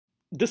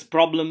This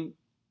problem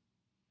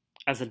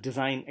as a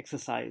design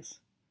exercise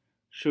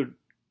should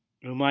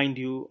remind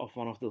you of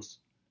one of those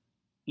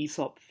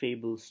Aesop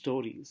fable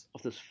stories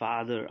of this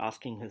father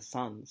asking his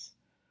sons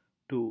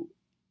to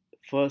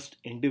first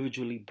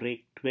individually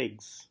break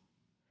twigs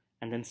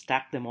and then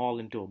stack them all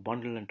into a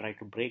bundle and try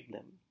to break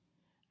them,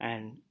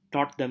 and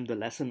taught them the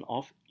lesson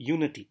of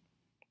unity.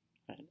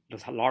 Right? It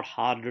was a lot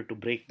harder to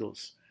break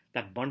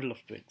that bundle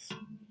of twigs.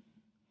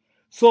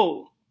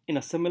 So, in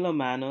a similar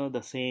manner,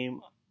 the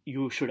same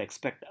you should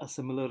expect a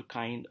similar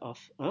kind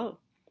of uh,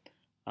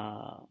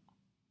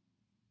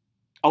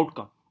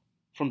 outcome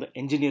from the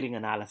engineering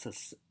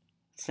analysis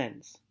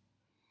sense,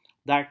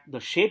 that the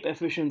shape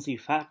efficiency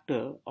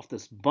factor of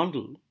this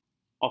bundle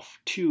of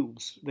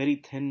tubes, very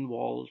thin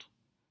walled,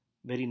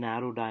 very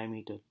narrow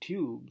diameter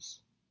tubes,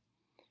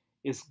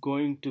 is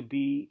going to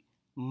be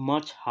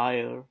much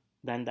higher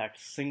than that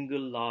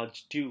single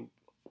large tube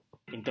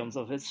in terms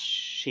of its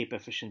shape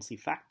efficiency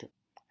factor.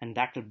 And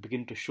that will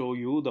begin to show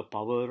you the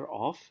power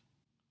of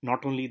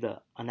not only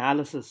the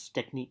analysis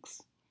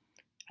techniques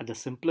at the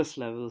simplest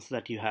levels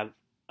that you have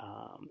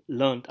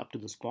learned up to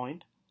this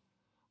point,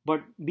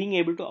 but being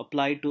able to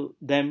apply to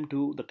them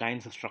to the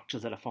kinds of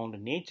structures that are found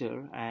in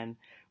nature, and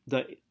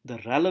the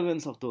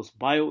relevance of those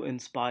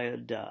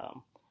bio-inspired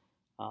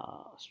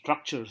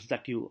structures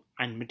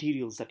and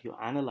materials that you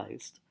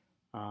analyzed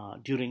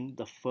during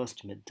the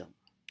first midterm.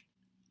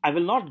 I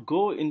will not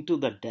go into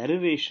the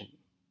derivation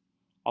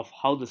of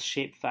how this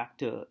shape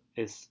factor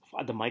is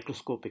at the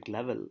microscopic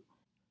level.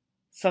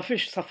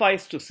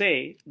 Suffice to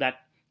say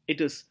that it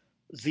is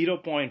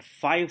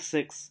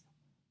 0.56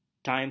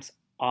 times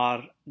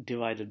R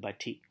divided by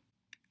T.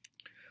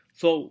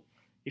 So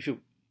if you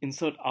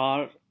insert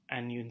R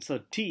and you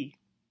insert T,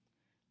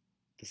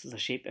 this is a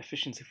shape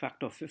efficiency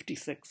factor of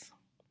 56,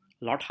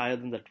 a lot higher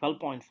than the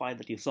 12.5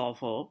 that you saw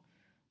for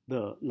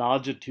the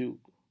larger tube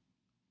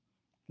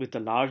with a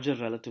larger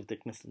relative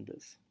thickness than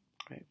this.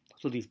 Right?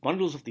 So these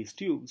bundles of these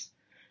tubes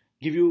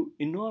give you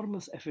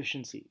enormous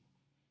efficiency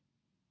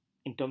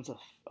in terms of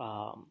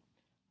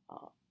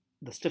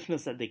the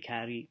stiffness that they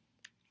carry,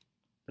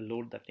 the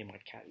load that they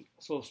might carry.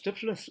 So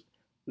stiffness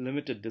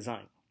limited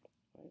design,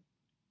 right,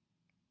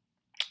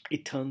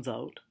 it turns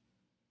out,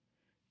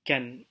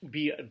 can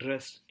be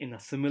addressed in a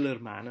similar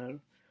manner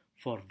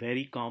for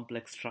very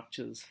complex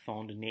structures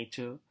found in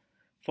nature,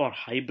 for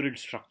hybrid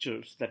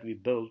structures that we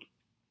build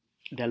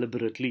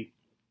deliberately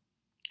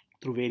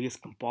through various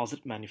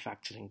composite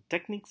manufacturing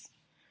techniques.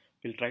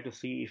 We'll try to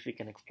see if we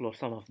can explore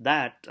some of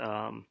that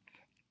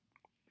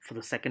for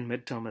the second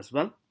midterm as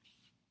well.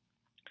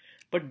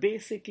 But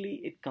basically,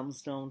 it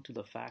comes down to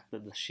the fact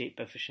that the shape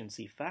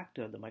efficiency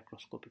factor, the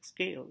microscopic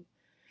scale,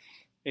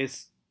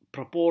 is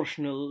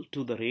proportional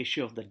to the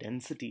ratio of the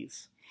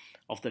densities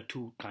of the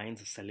two kinds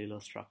of cellular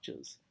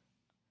structures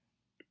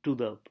to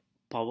the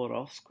power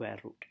of square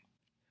root.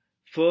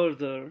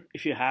 Further,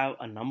 if you have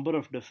a number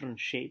of different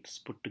shapes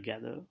put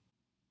together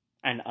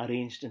and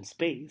arranged in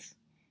space,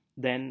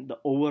 then the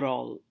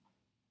overall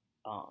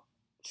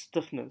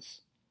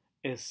stiffness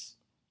is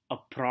a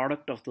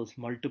product of those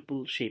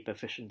multiple shape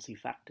efficiency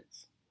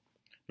factors,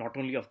 not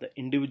only of the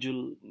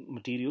individual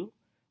material,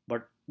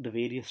 but the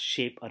various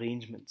shape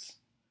arrangements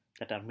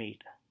that are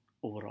made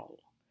overall.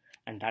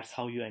 And that's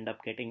how you end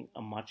up getting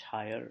a much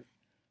higher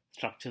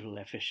structural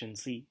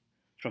efficiency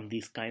from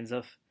these kinds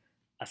of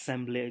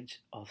assemblage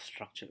of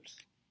structures.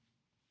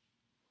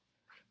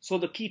 So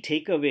the key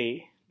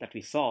takeaway that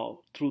we saw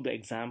through the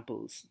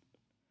examples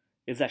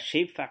is that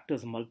shape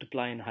factors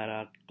multiply in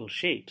hierarchical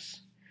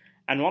shapes.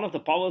 And one of the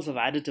powers of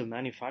additive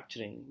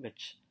manufacturing,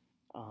 which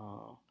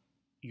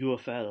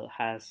UFL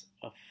has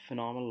a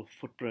phenomenal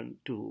footprint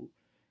to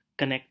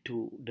connect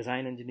to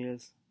design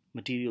engineers,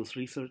 materials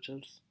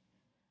researchers,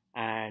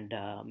 and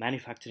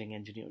manufacturing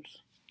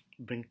engineers,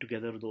 bring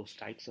together those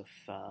types of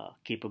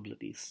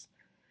capabilities.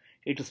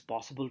 It is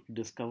possible to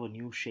discover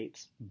new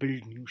shapes,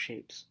 build new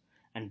shapes,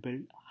 and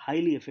build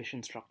highly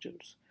efficient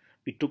structures.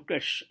 We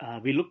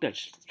looked at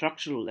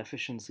structural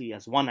efficiency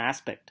as one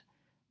aspect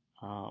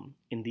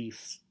in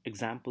these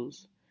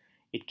examples.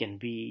 It can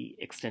be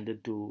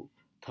extended to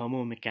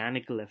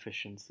thermomechanical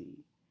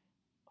efficiency,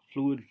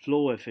 fluid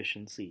flow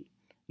efficiency,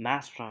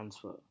 mass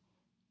transfer,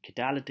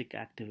 catalytic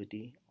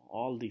activity,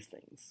 all these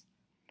things.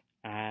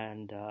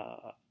 And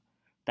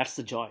that's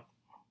the joy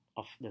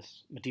of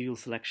this material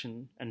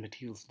selection and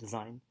materials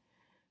design.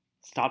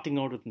 Starting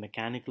out with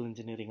mechanical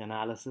engineering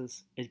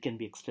analysis, it can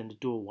be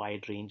extended to a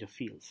wide range of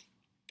fields.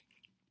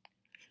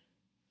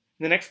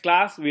 In the next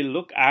class, we'll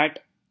look at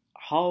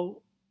how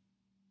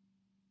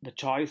the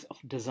choice of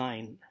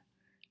design,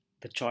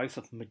 the choice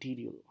of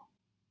material,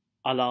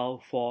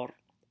 allow for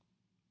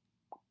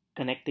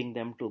connecting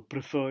them to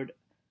preferred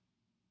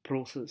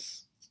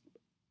process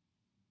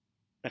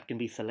that can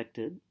be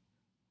selected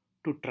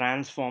to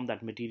transform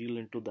that material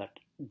into that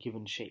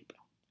given shape.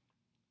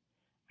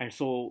 And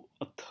so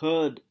a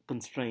third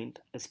constraint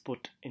is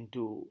put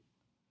into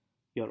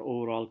your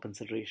overall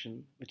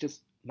consideration, which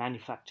is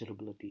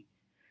manufacturability.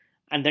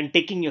 And then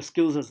taking your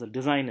skills as a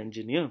design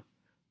engineer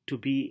to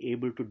be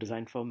able to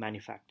design for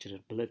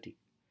manufacturability.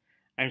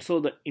 And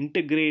so the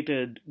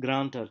integrated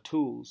grantor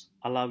tools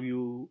allow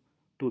you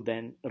to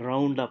then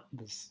round up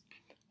this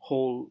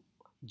whole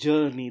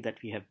journey that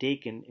we have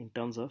taken in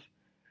terms of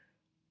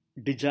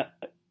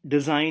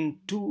design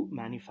to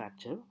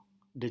manufacture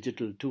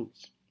digital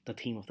tools, the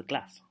theme of the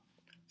class.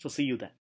 So see you then.